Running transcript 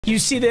You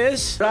see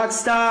this?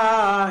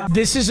 Rockstar.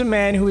 This is a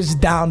man who is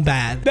down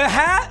bad. The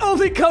hat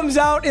only comes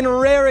out in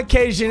rare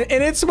occasion,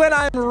 and it's when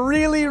I'm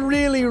really,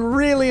 really,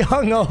 really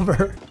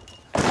hungover.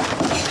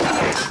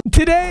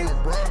 Today,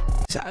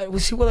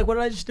 what did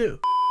I just do?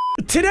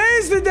 Today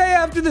is the day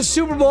after the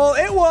Super Bowl.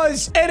 It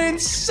was an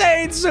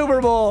insane Super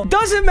Bowl.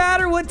 Doesn't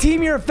matter what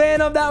team you're a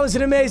fan of, that was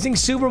an amazing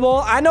Super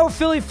Bowl. I know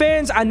Philly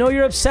fans, I know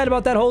you're upset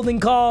about that holding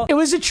call. It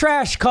was a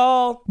trash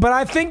call, but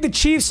I think the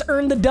Chiefs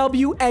earned the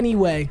W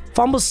anyway.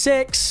 Fumble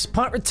 6,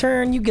 punt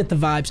return, you get the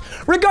vibes.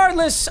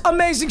 Regardless,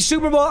 amazing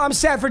Super Bowl. I'm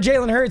sad for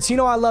Jalen Hurts. You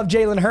know I love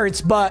Jalen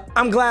Hurts, but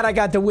I'm glad I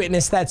got to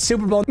witness that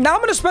Super Bowl. Now I'm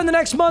going to spend the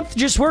next month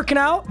just working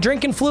out,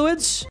 drinking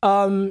fluids,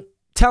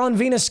 telling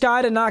Venus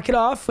Sky to knock it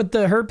off with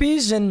the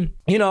herpes, and,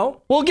 you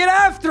know, we'll get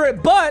after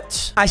it.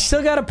 But I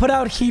still got to put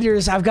out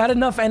heaters. I've got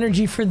enough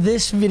energy for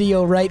this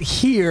video right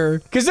here,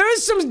 because there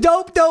is some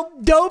dope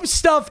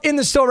stuff in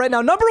the store right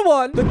now. Number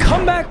one, the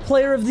comeback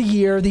player of the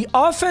year, the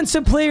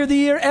offensive player of the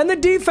year, and the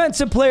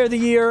defensive player of the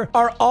year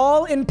are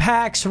all in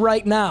packs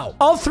right now.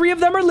 All three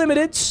of them are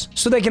limited,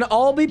 so they can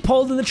all be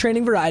pulled in the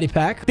training variety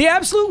pack. The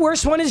absolute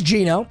worst one is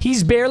Geno.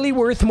 He's barely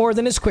worth more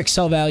than his quick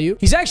sell value.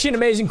 He's actually an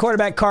amazing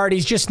quarterback card.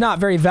 He's just not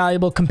very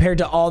valuable compared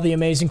to all the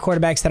amazing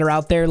quarterbacks that are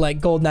out there,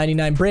 like Gold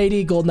 99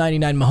 Brady, Gold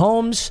 99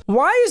 Mahomes.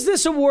 Why is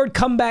this award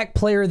comeback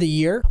player of the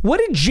year? What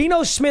did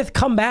Geno Smith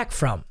come back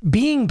from?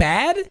 Being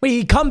bad? Wait,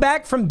 he come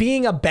back from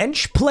being a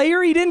bench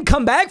player? He didn't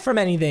come back from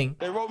anything.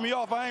 They wrote me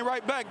off. I ain't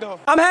right back, though.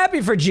 I'm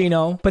happy for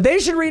Geno, but they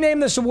should rename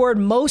this award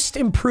Most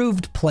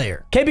Improved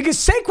Player. Okay, because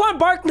Saquon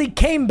Barkley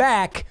came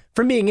back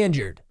from being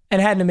injured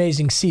and had an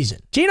amazing season.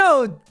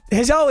 Geno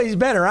has always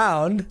been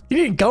around. He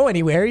didn't go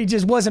anywhere. He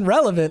just wasn't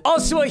relevant.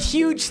 Also, a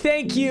huge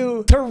thank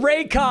you to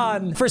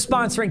Raycon for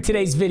sponsoring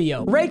today's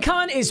video.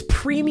 Raycon is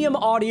premium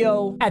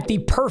audio at the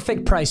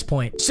perfect price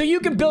point, so you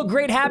can build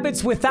great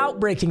habits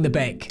without breaking the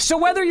bank. So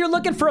whether you're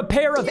looking for a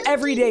pair of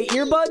everyday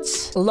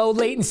earbuds, low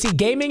latency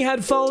gaming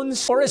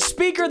headphones, or a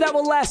speaker that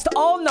will last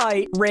all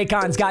night,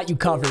 Raycon's got you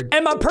covered.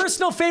 And my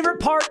personal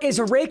favorite part is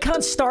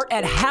Raycons start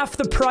at half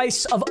the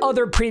price of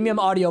other premium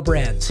audio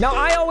brands. Now,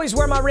 I always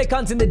wear my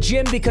Raycons in the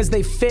gym because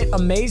they fit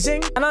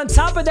amazing, and on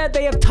top of that,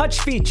 they have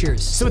touch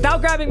features, so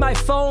without grabbing my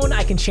phone,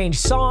 I can change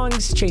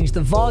songs, change the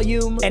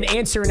volume, and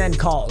answer and end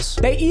calls.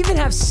 They even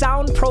have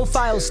sound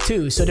profiles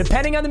too, so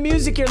depending on the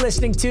music you're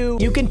listening to,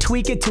 you can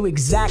tweak it to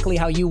exactly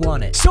how you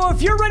want it. So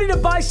if you're ready to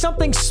buy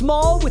something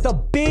small with a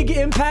big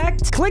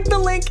impact, click the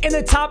link in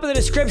the top of the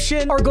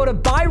description or go to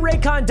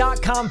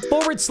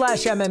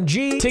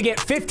buyraycon.com/MMG to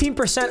get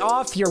 15%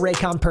 off your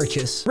Raycon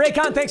purchase.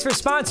 Raycon, thanks for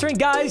sponsoring,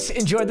 guys.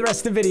 Enjoy the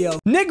rest of the video.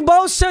 Nick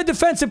Bosa,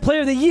 Defensive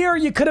Player of the Year.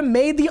 You could have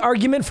made the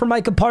argument for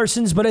Micah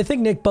Parsons, but I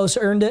think Nick Bosa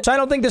earned it, so I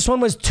don't think this one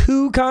was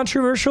too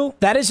controversial.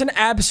 That is an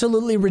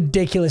absolutely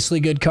ridiculously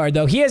good card,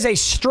 though. He has a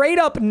straight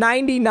up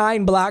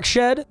 99 block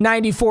shed,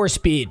 94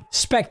 speed.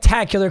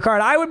 Spectacular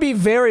card. I would be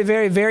very,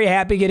 very, very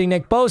happy getting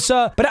Nick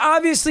Bosa, but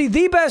obviously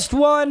the best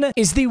one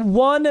is the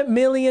 1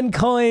 million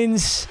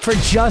coins for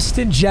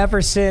Justin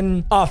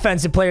Jefferson,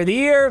 Offensive Player of the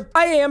Year.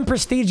 I am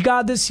Prestige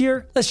God this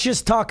year. Let's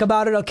just talk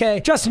about it, okay?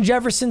 Justin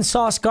Jefferson,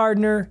 Sauce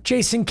Gardner,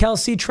 Jason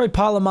Kelsey, Troy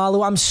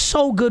Polamalu. I'm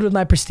so good with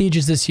my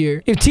prestiges this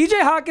year. If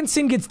TJ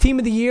Hawkinson gets Team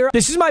of the Year,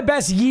 this is my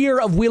best year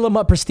of Wheel 'em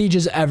Up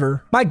prestiges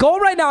ever. My goal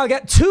right now, I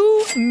got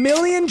 2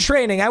 million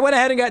training. I went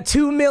ahead and got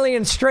 2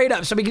 million straight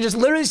up, so we can just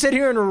literally sit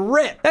here and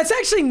rip. That's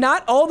actually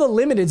not all the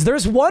limiteds.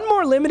 There's one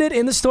more limited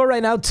in the store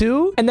right now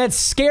too, and that's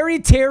Scary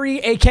Terry,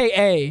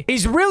 aka.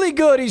 He's really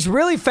good. He's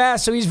really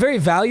fast, so he's very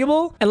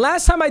valuable. And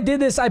last time I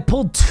did this, I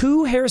pulled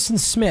 2 Harrison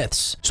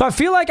Smiths. So I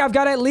feel like I've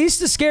got at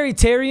least a Scary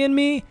Terry in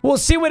me. We'll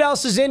see what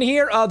else is in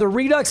here. The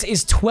Redux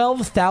is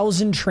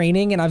 12,000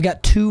 training, and I've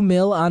got 2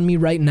 mil on me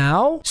right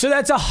now. So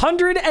that's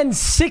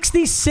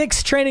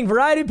 166 training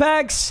variety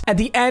packs. At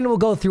the end, we'll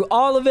go through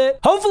all of it.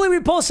 Hopefully, we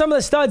pull some of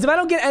the studs. If I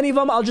don't get any of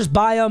them, I'll just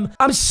buy them.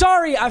 I'm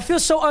sorry. I feel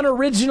so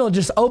unoriginal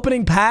just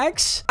opening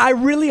packs. I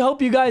really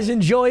hope you guys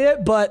enjoy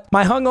it, but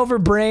my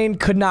hungover brain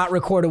could not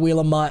record a Wheel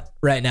of Mutt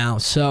right now,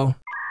 so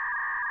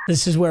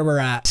this is where we're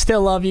at.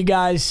 Still love you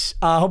guys.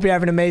 Hope you're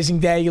having an amazing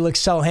day. You look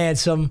so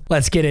handsome.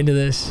 Let's get into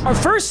this. Our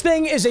first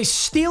thing is a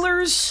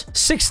Steelers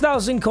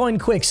 6,000 coin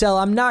quick sell.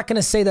 I'm not going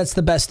to say that's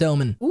the best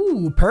omen.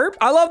 Ooh, perp.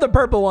 I love the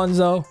purple ones,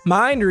 though.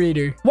 Mind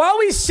reader. While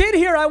we sit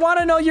here, I want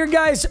to know your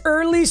guys'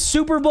 early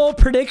Super Bowl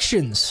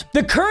predictions.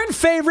 The current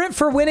favorite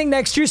for winning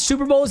next year's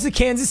Super Bowl is the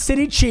Kansas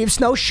City Chiefs.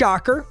 No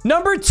shocker.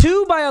 Number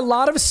 2 by a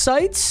lot of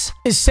sites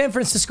is San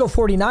Francisco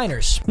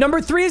 49ers.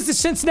 Number 3 is the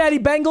Cincinnati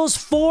Bengals.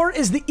 4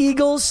 is the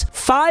Eagles.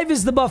 5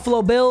 is the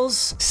Buffalo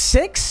Bills.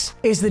 6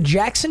 is the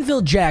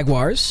Jacksonville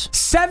Jaguars.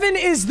 7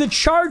 is the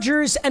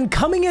Chargers. And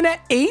coming in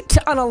at 8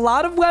 on a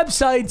lot of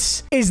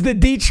websites is the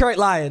Detroit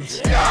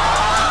Lions. We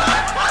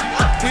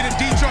the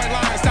Detroit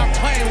Lions. Stop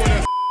playing with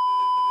us.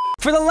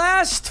 For the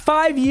last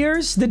 5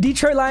 years, the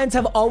Detroit Lions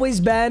have always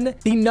been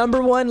the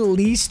 #1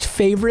 least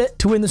favorite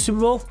to win the Super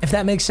Bowl, if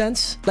that makes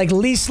sense. Like,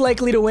 least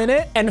likely to win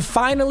it. And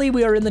finally,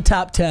 we are in the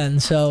top 10.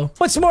 So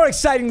what's more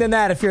exciting than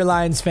that if you're a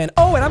Lions fan?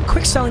 Oh, and I'm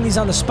quick selling these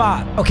on the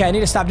spot. Okay, I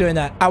need to stop doing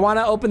that. I want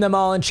to open them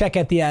all and check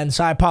at the end,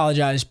 so I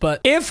apologize. But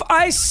if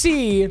I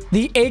see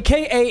the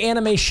AKA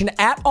animation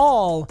at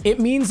all, it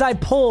means I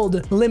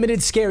pulled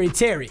Limited Scary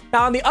Terry.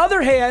 Now, on the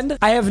other hand,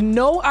 I have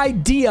no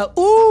idea.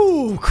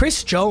 Ooh,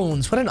 Chris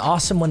Jones. What an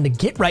awesome one to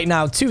get right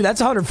now, too.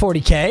 That's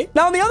 140K.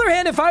 Now, on the other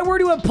hand, if I were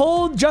to have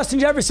pulled Justin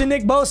Jefferson,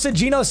 Nick Bosa,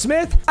 Geno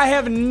Smith, I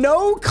have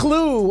no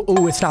clue.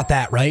 Ooh, it's not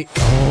that, right?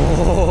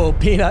 Oh,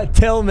 Peanut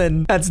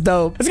Tillman. That's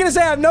dope. I was gonna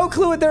say, I have no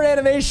clue what their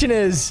animation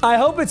is. I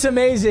hope it's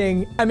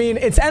amazing. I mean,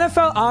 it's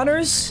NFL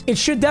honors. It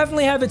should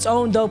definitely have its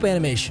own dope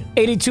animation.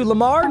 82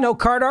 Lamar, no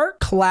card art.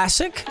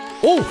 Classic.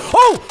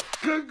 Oh!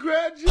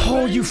 Congratulations.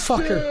 Oh, you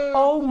fucker.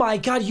 Oh my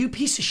God, you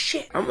piece of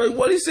shit. I'm like,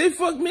 what did he say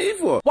fuck me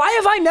for? Why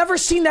have I never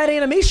seen that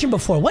animation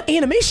before? What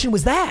animation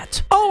was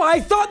that? Oh, I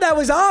thought that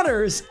was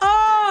honors.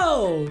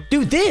 Oh,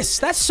 dude,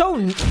 that's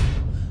so...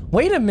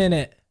 Wait a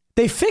minute.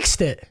 They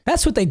fixed it.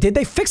 That's what they did.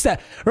 They fixed that.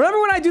 Remember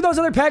when I do those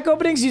other pack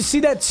openings, you see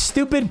that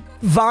stupid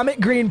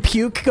vomit green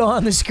puke go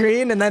on the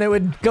screen and then it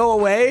would go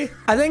away?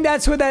 I think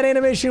that's what that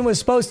animation was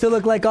supposed to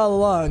look like all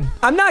along.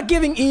 I'm not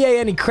giving EA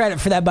any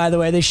credit for that, by the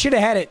way. They should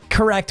have had it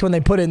correct when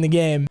they put it in the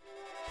game.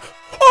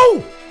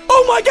 Oh!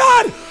 Oh my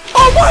God!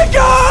 Oh my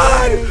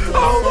God!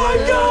 Oh my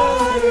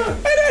God!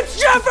 And it's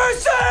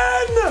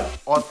Jefferson!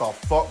 What the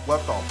fuck?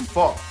 What the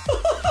fuck?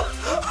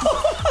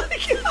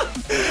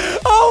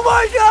 Oh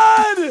my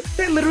God!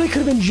 It literally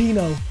could have been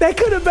Geno. That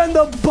could have been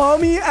the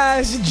bummy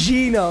ass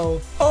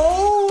Geno.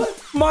 Oh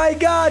my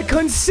God.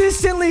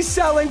 Consistently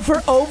selling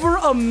for over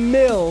 $1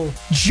 million.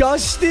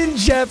 Justin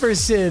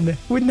Jefferson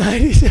with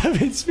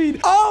 97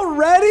 speed.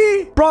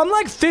 Already? Bro, I'm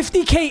like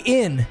 50K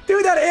in.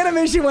 Dude, that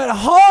animation went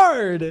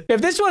hard.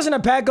 If this wasn't a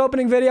pack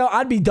opening video,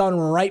 I'd be done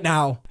right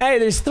now. Hey,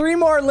 there's 3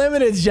 more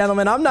limiteds,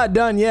 gentlemen. I'm not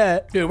done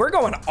yet. Dude, we're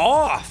going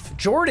off.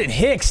 Jordan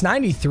Hicks,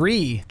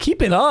 93.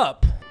 Keep it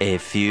up. A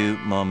few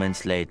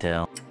moments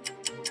later.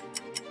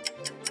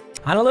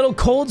 On a little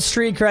cold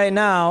streak right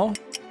now.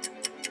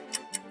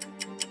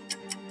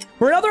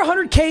 We're another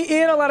 100K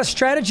in, a lot of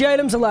strategy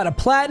items, a lot of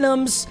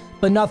platinums,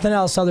 but nothing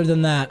else other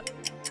than that.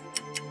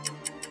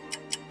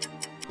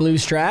 Blue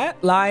strat.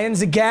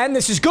 Lions again.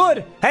 This is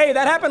good. Hey,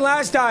 that happened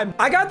last time.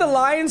 I got the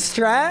Lions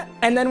strat,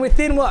 and then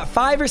within, what,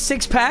 5 or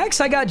 6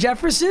 packs, I got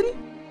Jefferson?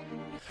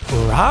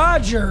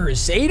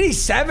 Rodgers.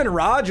 87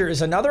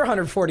 Rodgers. Another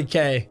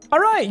 140K. All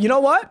right, you know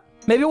what?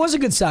 Maybe it was a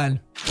good sign.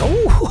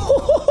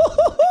 Oh,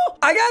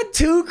 I got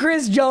 2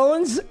 Chris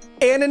Jones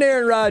and an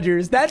Aaron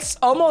Rodgers. That's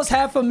almost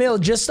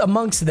 $500,000 just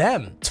amongst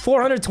them. It's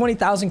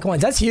 420,000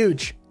 coins. That's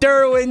huge.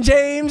 Derwin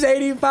James,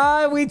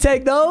 85. We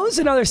take those.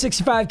 Another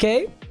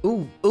 65K.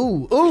 Ooh,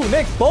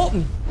 Nick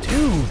Bolton.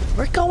 Dude,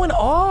 we're going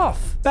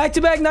off.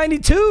 Back-to-back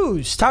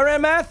 92s.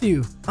 Tyrann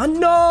Mathieu. Oh,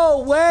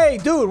 no way.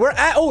 Dude, we're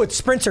at... Oh, it's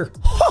Sprinter.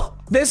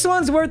 This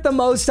one's worth the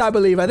most, I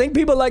believe. I think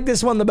people like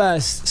this one the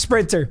best.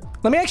 Sprinter.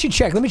 Let me actually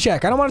check. Let me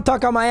check. I don't want to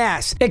talk on my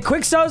ass. It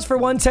quick sells for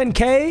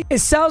 110K. It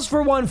sells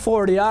for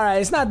 140. All right,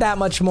 it's not that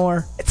much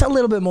more. It's a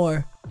little bit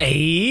more.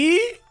 Hey,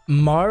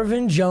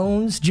 Marvin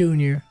Jones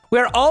Jr.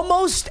 We're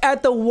almost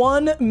at the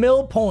 1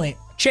 mil point.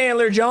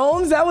 Chandler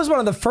Jones. That was one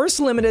of the first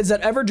limiteds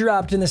that ever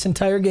dropped in this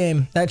entire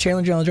game. That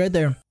Chandler Jones right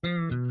there.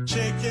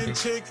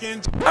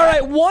 Chicken. All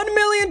right, 1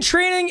 million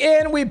training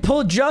in. We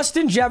pulled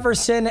Justin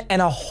Jefferson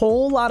and a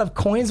whole lot of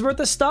coins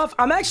worth of stuff.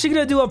 I'm actually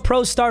going to do a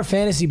Pro Star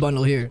Fantasy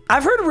bundle here.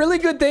 I've heard really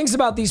good things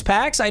about these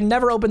packs. I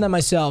never opened them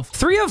myself.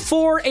 3 of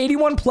 4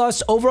 81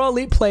 plus overall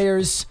elite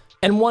players.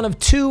 And 1 of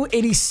 2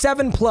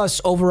 87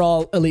 plus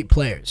overall elite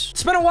players.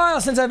 It's been a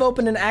while since I've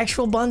opened an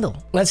actual bundle.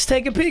 Let's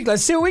take a peek.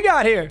 Let's see what we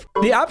got here.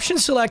 The option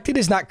selected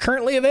is not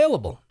currently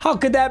available. How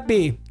could that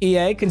be,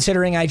 EA,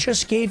 considering I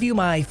just gave you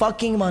my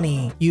fucking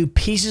money, you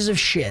pieces of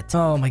shit?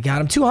 Oh my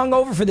God, I'm too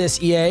hungover for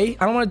this, EA.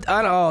 I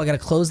gotta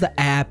close the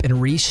app and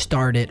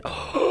restart it.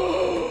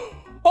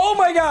 Oh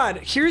my God,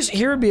 here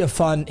would be a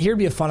fun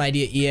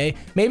idea, EA.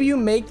 Maybe you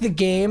make the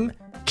game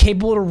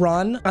capable to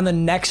run on the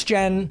next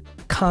gen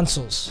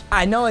consoles.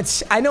 I know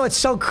it's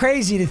so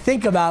crazy to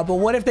think about, but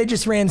what if they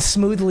just ran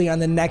smoothly on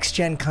the next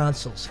gen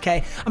consoles?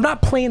 Okay, I'm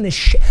not playing this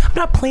shit. I'm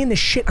not playing this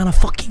shit on a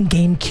fucking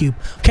GameCube.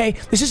 Okay,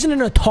 this isn't an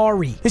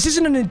Atari. This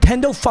isn't a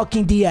Nintendo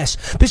fucking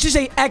DS. This is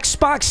a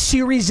Xbox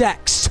Series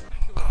X.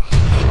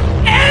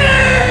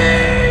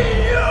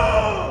 Hey,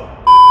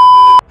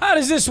 how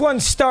does this one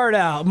start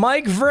out?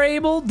 Mike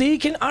Vrabel,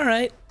 Deacon. All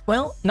right.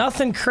 Well,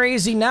 nothing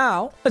crazy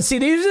now. Let's see.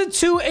 These are the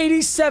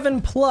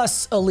 287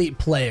 plus elite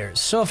players.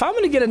 So if I'm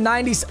going to get a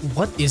 90...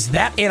 What is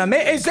that anime?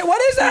 What is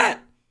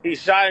that? He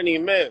shot and he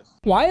missed.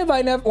 Why did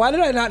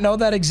I not know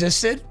that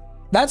existed?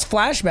 That's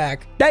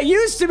flashback. That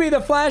used to be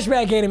the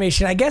flashback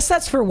animation. I guess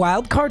that's for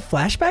wildcard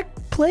flashback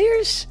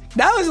players?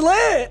 That was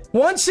lit.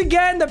 Once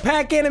again, the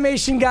pack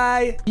animation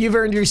guy, you've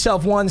earned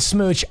yourself 1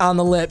 smooch on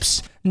the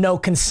lips. No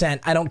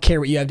consent. I don't care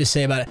what you have to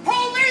say about it.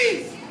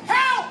 Police!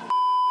 Help!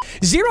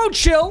 Zero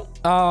Chill.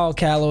 Oh,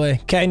 Callaway.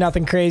 Okay,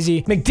 nothing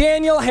crazy.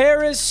 McDaniel,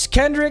 Harris,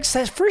 Kendricks.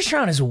 That first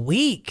round is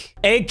weak.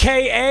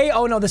 AKA.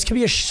 Oh, no, this could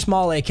be a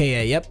small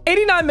AKA. Yep.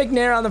 89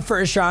 McNair on the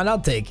first round. I'll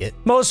take it.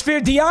 Most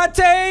Feared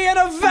Deontay and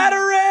a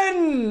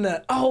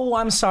veteran. Oh,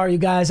 I'm sorry, you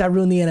guys. I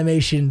ruined the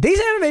animation. These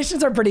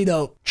animations are pretty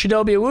dope.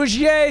 Shidobi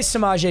Awuzie,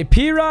 Samaje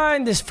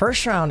Perine. This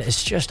first round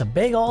is just a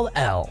big old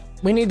L.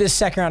 We need this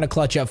second round to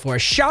clutch up for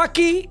us.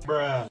 Shockey.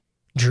 Bruh.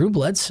 Drew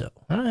Bledsoe.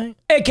 All right.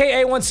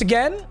 AKA once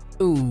again.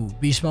 Ooh,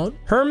 beast mode.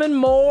 Herman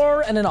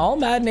Moore and an all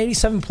Madden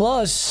 87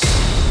 plus.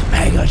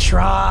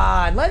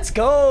 Megatron. Let's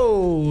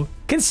go.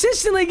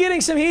 Consistently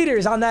getting some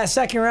heaters on that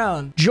second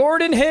round.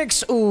 Jordan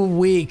Hicks. Ooh,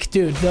 weak.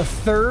 Dude, the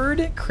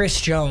third Chris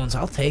Jones.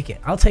 I'll take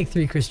it. I'll take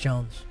 3 Chris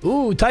Jones.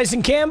 Ooh,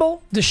 Tyson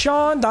Campbell.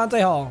 Deshaun.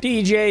 Dante Hall.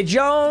 DJ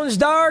Jones.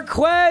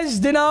 Darquez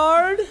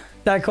Denard.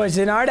 Darquez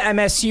Denard.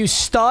 MSU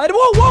stud.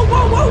 Whoa, whoa,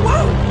 whoa, whoa,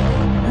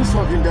 whoa. This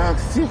fucking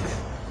dog's sick.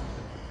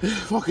 This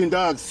fucking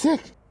dog's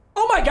sick.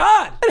 Oh my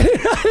God.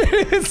 I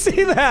didn't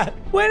see that.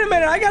 Wait a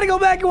minute. I got to go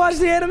back and watch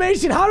the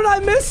animation. How did I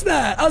miss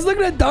that? I was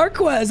looking at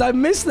Darquez. I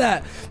missed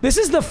that. This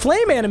is the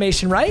flame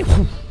animation, right?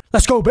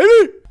 Let's go,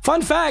 baby.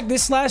 Fun fact,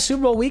 this last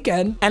Super Bowl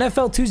weekend,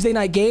 NFL Tuesday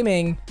Night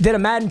Gaming did a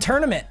Madden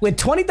tournament with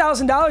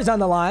 $20,000 on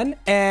the line.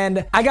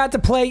 And I got to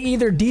play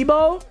either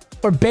Debo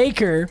or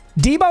Baker.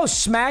 Debo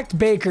smacked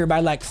Baker by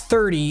like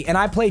 30. And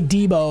I played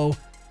Debo.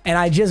 And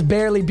I just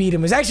barely beat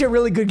him. It was actually a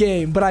really good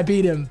game, but I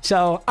beat him.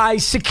 So I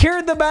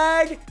secured the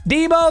bag.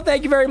 Debo,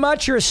 thank you very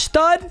much. You're a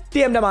stud.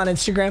 DM'd him on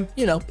Instagram.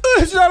 You know,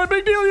 it's not a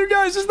big deal, you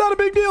guys. It's not a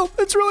big deal.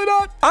 It's really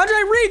not.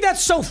 Andre Reed,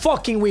 that's so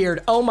fucking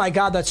weird. Oh my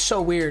God, that's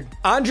so weird.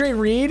 Andre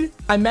Reed,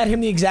 I met him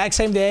the exact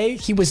same day.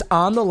 He was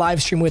on the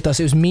live stream with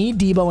us. It was me,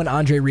 Debo, and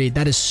Andre Reed.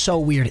 That is so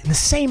weird. In the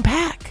same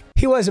pack.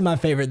 He wasn't my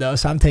favorite, though,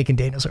 so I'm taking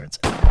Daniel Sorensen.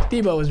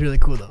 Debo was really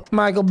cool, though.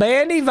 Michael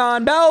Bandy,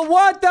 Von Bell,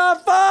 what the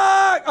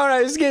fuck? All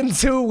right, it's getting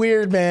too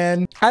weird,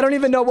 man. I don't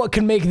even know what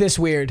could make this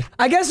weird.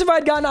 I guess if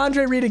I'd gotten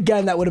Andre Reed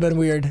again, that would have been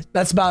weird.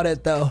 That's about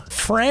it, though.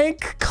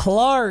 Frank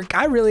Clark.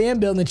 I really am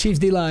building the Chiefs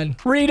D-line.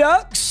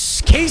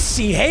 Redux,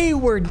 Casey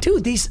Hayward.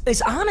 Dude,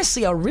 it's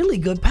honestly a really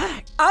good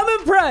pack. I'm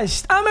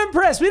impressed. I'm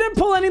impressed. We didn't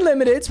pull any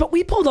limiteds, but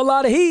we pulled a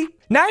lot of heat.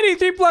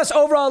 93 plus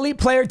overall elite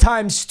player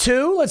times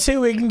 2. Let's see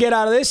what we can get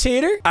out of this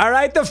heater. All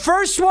right, the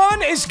first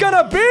one is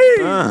gonna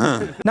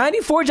be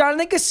 94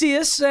 Jonathan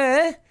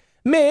Casillas.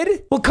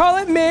 Mid. We'll call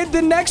it mid.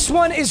 The next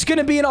one is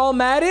gonna be an all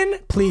Madden.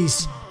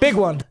 Please. Big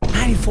one.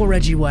 94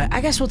 Reggie White. I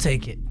guess we'll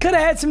take it. Could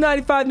have had some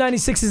 95,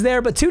 96s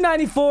there, but 2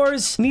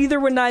 94s. Neither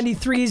were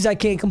 93s. I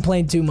can't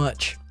complain too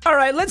much. All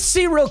right, let's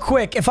see real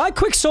quick. If I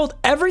quick sold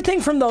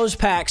everything from those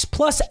packs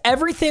plus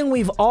everything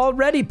we've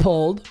already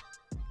pulled,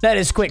 that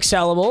is quick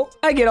sellable.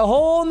 I get a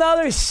whole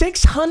nother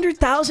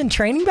 600,000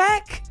 training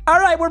back. All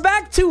right, we're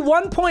back to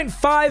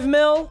 1.5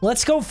 mil.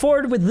 Let's go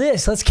forward with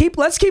this. Let's keep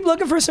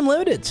looking for some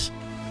limiteds.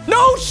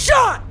 No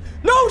shot!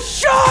 No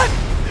shot!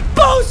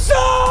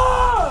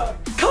 Bosa!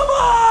 Come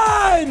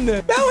on!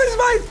 That was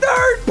my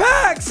third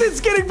pack since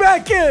getting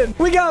back in.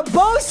 We got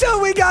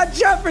Bosa, we got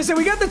Jefferson.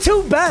 We got the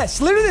 2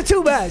 best. Literally the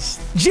 2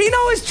 best.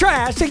 Gino is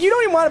trash. Like, you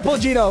don't even want to pull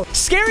Gino.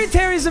 Scary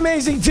Terry's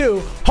amazing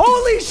too.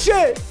 Holy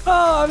shit.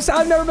 Oh,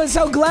 I've never been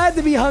so glad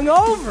to be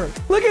hungover.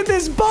 Look at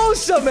this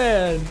Bosa,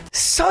 man.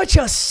 Such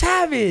a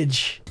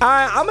savage. All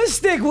right, I'm going to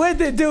stick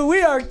with it, dude.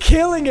 We are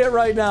killing it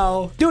right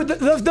now. Dude,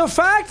 the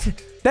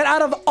fact that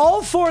out of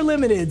all 4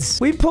 limiteds,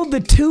 we pulled the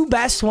 2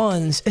 best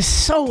ones is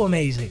so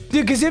amazing.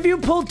 Dude, because if you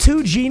pull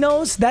 2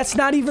 Genos, that's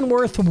not even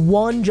worth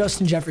 1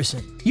 Justin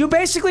Jefferson. You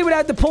basically would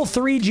have to pull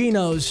 3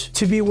 Genos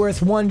to be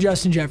worth 1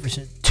 Justin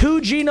Jefferson. 2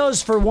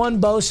 Genos for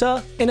 1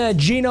 Bosa, and a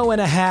Geno and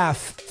a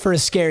half for a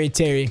Scary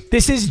Terry.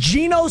 This is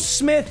Geno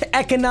Smith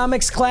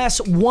Economics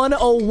Class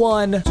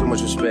 101. Too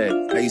much respect.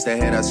 I used to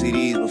hand out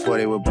CDs before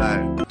they were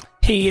blind.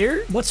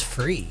 Heater? What's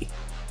free?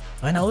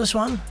 Do I know this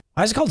one?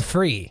 Why is it called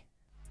free?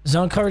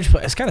 Zone coverage,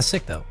 but it's kind of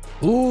sick though.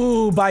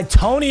 Ooh, by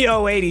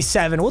Tonio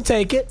 87. We'll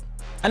take it.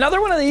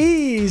 Another one of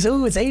these.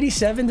 Ooh, it's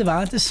 87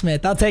 Devonta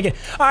Smith. I'll take it.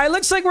 All right,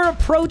 looks like we're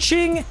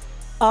approaching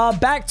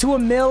back to a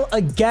mil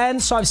again.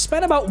 So I've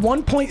spent about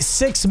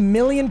 1.6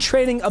 million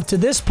trading up to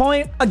this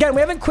point. Again,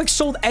 we haven't quick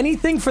sold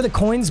anything for the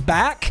coins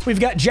back.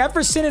 We've got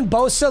Jefferson and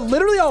Bosa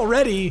literally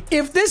already.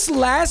 If this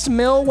last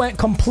mil went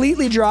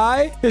completely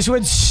dry, this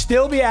would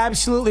still be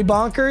absolutely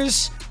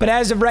bonkers. But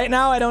as of right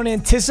now, I don't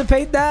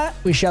anticipate that.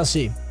 We shall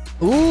see.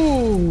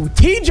 Ooh,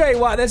 TJ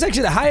Watt. That's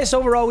actually the highest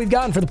overall we've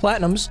gotten for the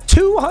Platinums.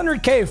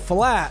 200K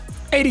flat.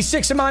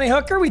 86 Amani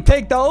Hooker. We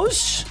take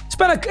those.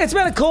 It's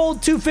been a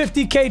cold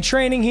 250K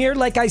training here.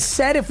 Like I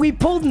said, if we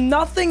pulled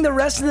nothing the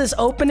rest of this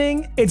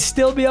opening, it'd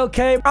still be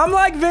okay. I'm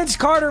like Vince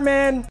Carter,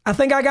 man. I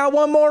think I got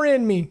one more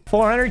in me.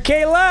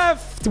 400K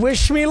left.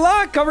 Wish me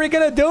luck. Are we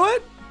going to do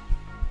it?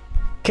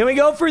 Can we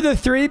go for the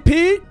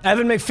 3-peat?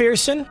 Evan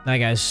McPherson. That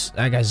guy's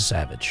a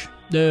savage.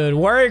 Dude,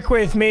 work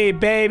with me,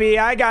 baby.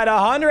 I got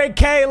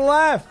 100K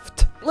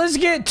left. Let's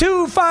get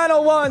 2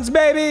 final ones,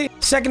 baby.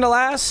 Second to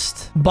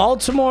last,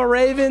 Baltimore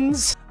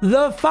Ravens.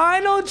 The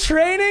final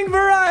training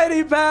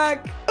variety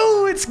pack.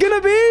 Ooh, it's gonna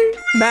be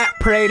Matt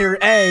Prater.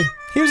 Hey,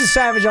 He was a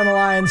savage on the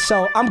Lions,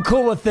 so I'm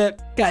cool with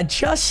it. Got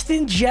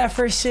Justin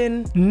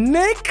Jefferson,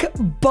 Nick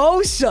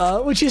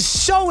Bosa, which is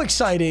so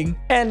exciting.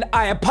 And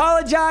I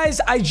apologize.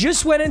 I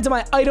just went into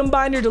my item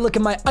binder to look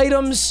at my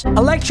items.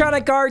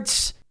 Electronic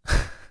Arts.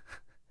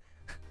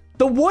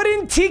 The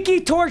wooden tiki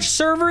torch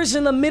servers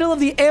in the middle of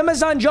the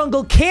Amazon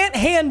jungle can't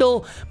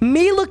handle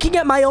me looking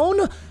at my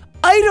own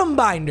item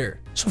binder.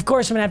 So, of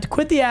course, I'm gonna have to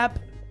quit the app,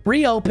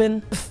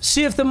 reopen,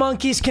 see if the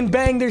monkeys can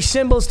bang their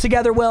cymbals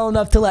together well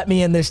enough to let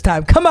me in this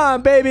time. Come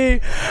on,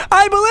 baby.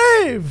 I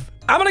believe.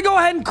 I'm gonna go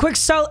ahead and quick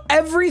sell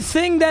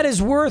everything that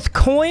is worth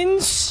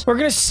coins. We're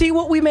gonna see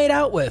what we made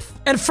out with.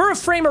 And for a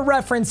frame of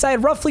reference, I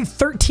had roughly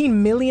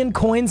 13 million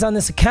coins on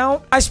this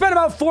account. I spent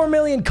about 4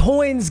 million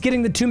coins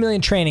getting the 2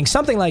 million training,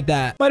 something like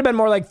that. Might have been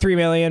more like 3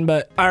 million,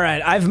 but all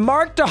right. I've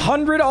marked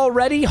 100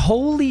 already.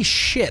 Holy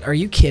shit. Are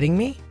you kidding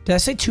me? Did I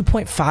say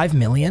 2.5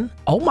 million?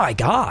 Oh my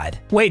God.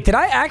 Wait, did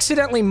I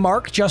accidentally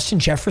mark Justin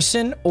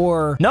Jefferson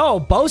or no,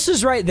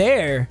 Bosa's right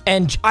there.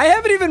 And I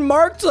haven't even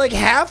marked like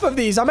half of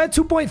these. I'm at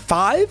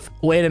 2.5.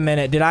 Wait a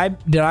minute. Did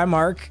I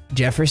mark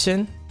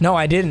Jefferson? No,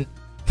 I didn't.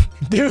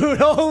 Dude,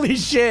 holy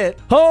shit.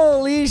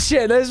 Holy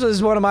shit. This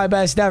was one of my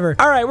best ever.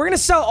 All right, we're going to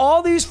sell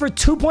all these for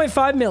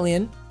 2.5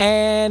 million.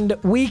 And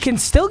we can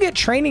still get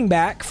training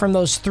back from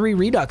those 3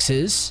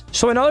 reduxes.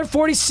 So another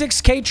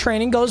 46K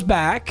training goes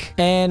back.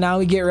 And now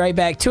we get right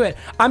back to it.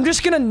 I'm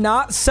just going to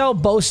not sell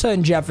Bosa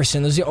and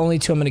Jefferson. Those are the only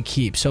 2 I'm going to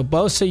keep. So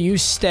Bosa, you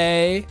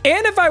stay.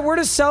 And if I were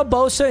to sell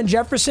Bosa and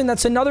Jefferson,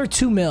 that's another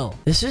 2 mil.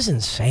 This is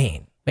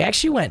insane. We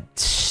actually went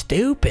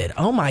stupid.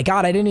 Oh my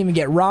God, I didn't even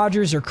get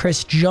Rodgers or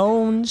Chris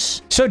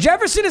Jones. So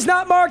Jefferson is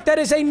not marked. That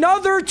is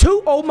another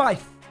 2. Oh my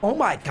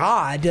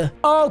God.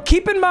 Oh,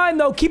 keep in mind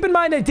though,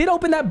 I did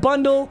open that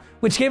bundle,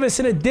 which gave us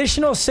an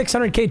additional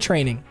 600K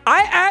training.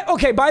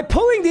 Okay, by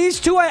pulling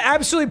these 2, I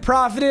absolutely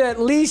profited at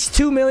least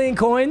 2 million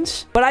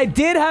coins, but I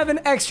did have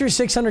an extra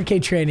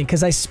 600K training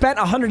because I spent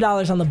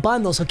 $100 on the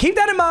bundle. So keep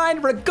that in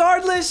mind.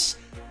 Regardless,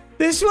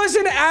 this was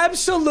an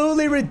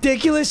absolutely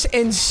ridiculous,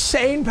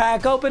 insane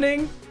pack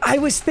opening. I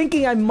was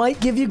thinking I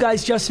might give you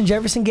guys Justin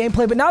Jefferson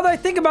gameplay, but now that I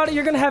think about it,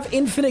 you're going to have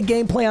infinite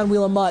gameplay on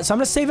Wheel of Mutt. So I'm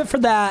going to save it for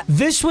that.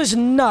 This was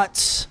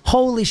nuts.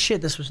 Holy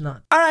shit, this was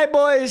nuts. All right,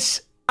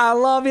 boys. I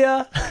love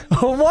ya.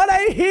 What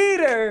a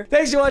heater.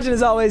 Thanks for watching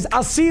as always.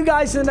 I'll see you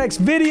guys in the next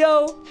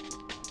video.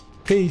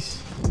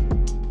 Peace.